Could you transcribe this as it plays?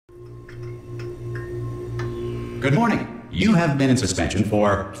Good morning. You have been in suspension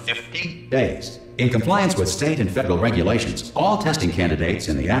for 50 days. In compliance with state and federal regulations, all testing candidates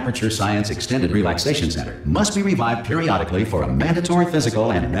in the Aperture Science Extended Relaxation Center must be revived periodically for a mandatory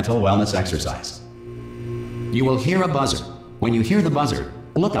physical and mental wellness exercise. You will hear a buzzer. When you hear the buzzer,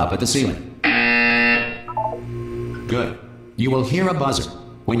 look up at the ceiling. Good. You will hear a buzzer.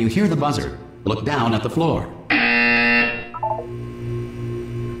 When you hear the buzzer, look down at the floor.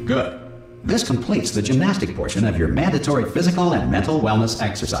 Good. This completes the gymnastic portion of your mandatory physical and mental wellness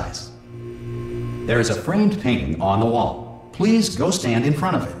exercise. There is a framed painting on the wall. Please go stand in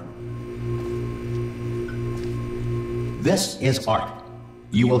front of it. This is art.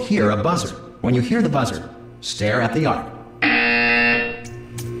 You will hear a buzzer. When you hear the buzzer, stare at the art.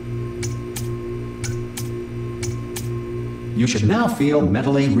 You should now feel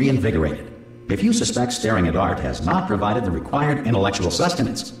mentally reinvigorated. If you suspect staring at art has not provided the required intellectual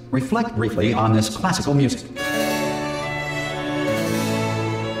sustenance, reflect briefly on this classical music.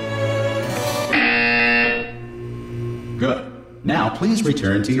 Good. Now please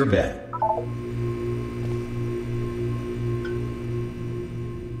return to your bed.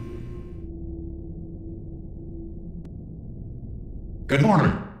 Good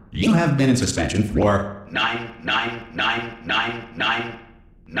morning. You have been in suspension for 9999999.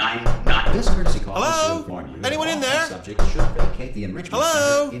 This courtesy call is to inform you. Anyone in there? Subject should vacate the enrichment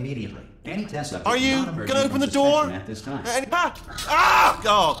center immediately. Any test subject Are you going to open the door? At this time.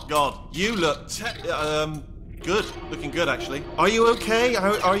 Oh God! You look good. Looking good, actually. Are you okay?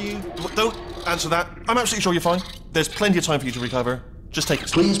 Are you? Don't answer that. I'm absolutely sure you're fine. There's plenty of time for you to recover. Just take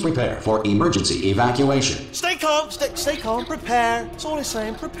it. Please prepare for emergency evacuation. Stay calm. Stay calm. Prepare. That's all I'm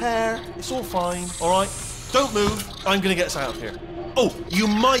saying. Prepare. It's all fine. All right. Don't move. I'm going to get us out of here. Oh, you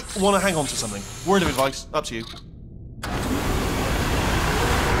might want to hang on to something. Word of advice. Up to you.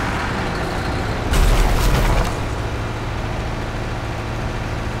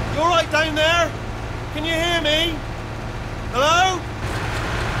 You all right down there? Can you hear me? Hello?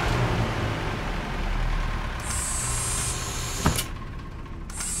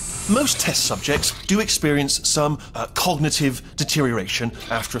 Most test subjects do experience some cognitive deterioration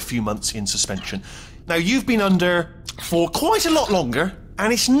after a few months in suspension. Now, you've been under for quite a lot longer,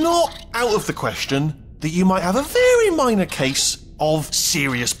 and it's not out of the question that you might have a very minor case of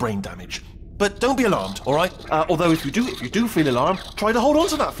serious brain damage. But don't be alarmed, all right? Although if you do feel alarmed, try to hold on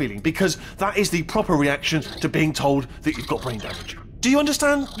to that feeling, because that is the proper reaction to being told that you've got brain damage. Do you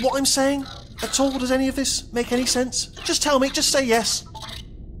understand what I'm saying at all? Does any of this make any sense? Just tell me, just say yes.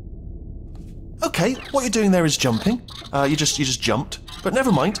 Okay, what you're doing there is jumping. You just jumped. But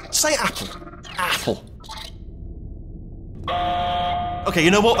never mind, say apple. Apple. Okay,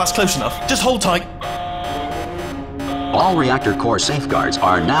 you know what? That's close enough. Just hold tight. All reactor core safeguards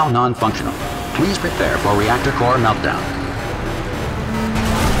are now non-functional. Please prepare for reactor core meltdown.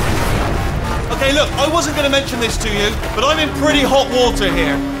 Okay, look, I wasn't going to mention this to you, but I'm in pretty hot water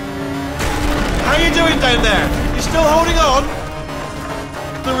here. How you doing down there? You still holding on?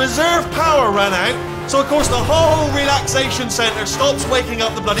 The reserve power ran out, so of course the whole relaxation centre stops waking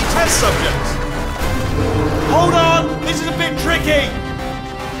up the bloody test subjects. Hold on, this is a bit tricky.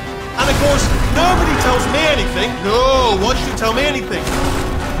 And of course, nobody tells me anything. No, why should you tell me anything?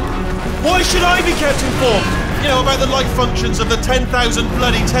 Why should I be kept informed? You know, about the life functions of the 10,000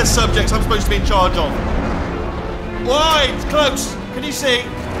 bloody test subjects I'm supposed to be in charge of. Why? It's close. Can you see?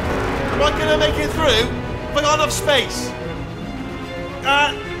 Am I gonna make it through? Have I got enough space?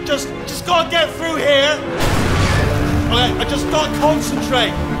 Just gotta get through here. Okay, I just gotta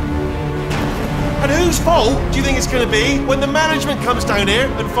concentrate. And whose fault do you think it's going to be when the management comes down here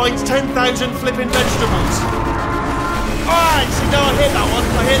and finds 10,000 flipping vegetables? Alright, see, now I hit that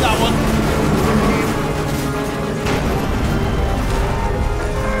one.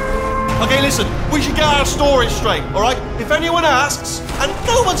 Okay, listen, we should get our story straight, alright? If anyone asks, and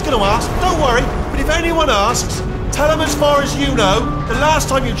no one's going to ask, don't worry, but if anyone asks, tell them as far as you know, the last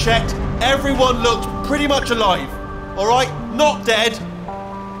time you checked, everyone looked pretty much alive. Alright? Not dead.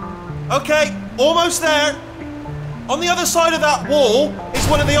 Okay. Almost there. On the other side of that wall is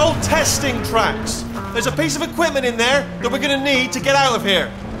one of the old testing tracks. There's a piece of equipment in there that we're going to need to get out of here.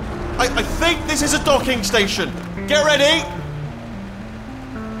 I think this is a docking station. Get ready.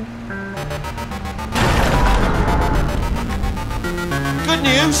 Good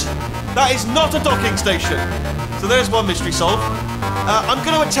news, that is not a docking station. So there's one mystery solved. I'm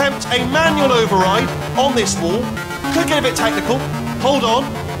going to attempt a manual override on this wall. Could get a bit technical. Hold on.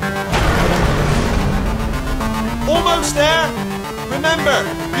 Almost there. Remember,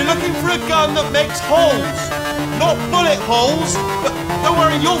 you're looking for a gun that makes holes. Not bullet holes, but don't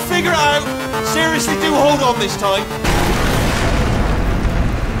worry, you'll figure it out. seriously do hold on this time.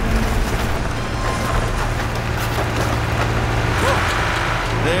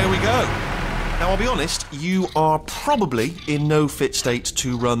 There we go. Now, I'll be honest, you are probably in no fit state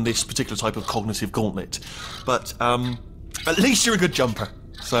to run this particular type of cognitive gauntlet. But, at least you're a good jumper.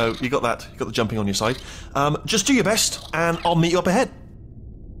 So, you got that. You got the jumping on your side. Just do your best, and I'll meet you up ahead.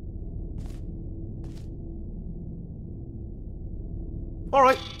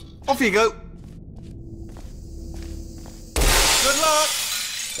 Alright, off you go. Good luck!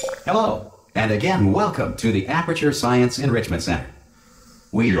 Hello, and again, welcome to the Aperture Science Enrichment Center.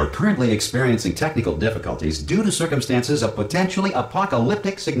 We are currently experiencing technical difficulties due to circumstances of potentially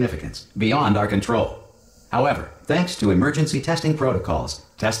apocalyptic significance beyond our control. However, thanks to emergency testing protocols,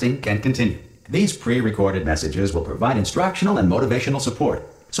 testing can continue. These pre-recorded messages will provide instructional and motivational support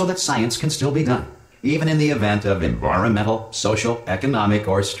so that science can still be done, even in the event of environmental, social, economic,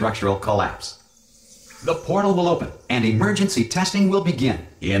 or structural collapse. The portal will open, and emergency testing will begin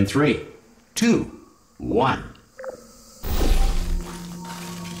in 3, 2, 1.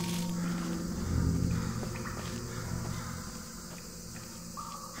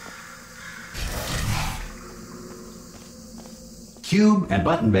 Cube and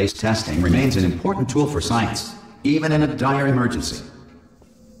button-based testing remains an important tool for science, even in a dire emergency.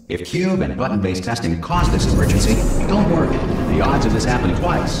 If cube and button-based testing cause this emergency, don't worry. The odds of this happening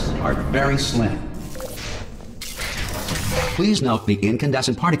twice are very slim. Please note the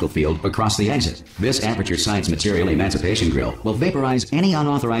incandescent particle field across the exit. This Aperture Science Material Emancipation Grill will vaporize any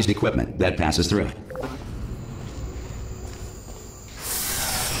unauthorized equipment that passes through it.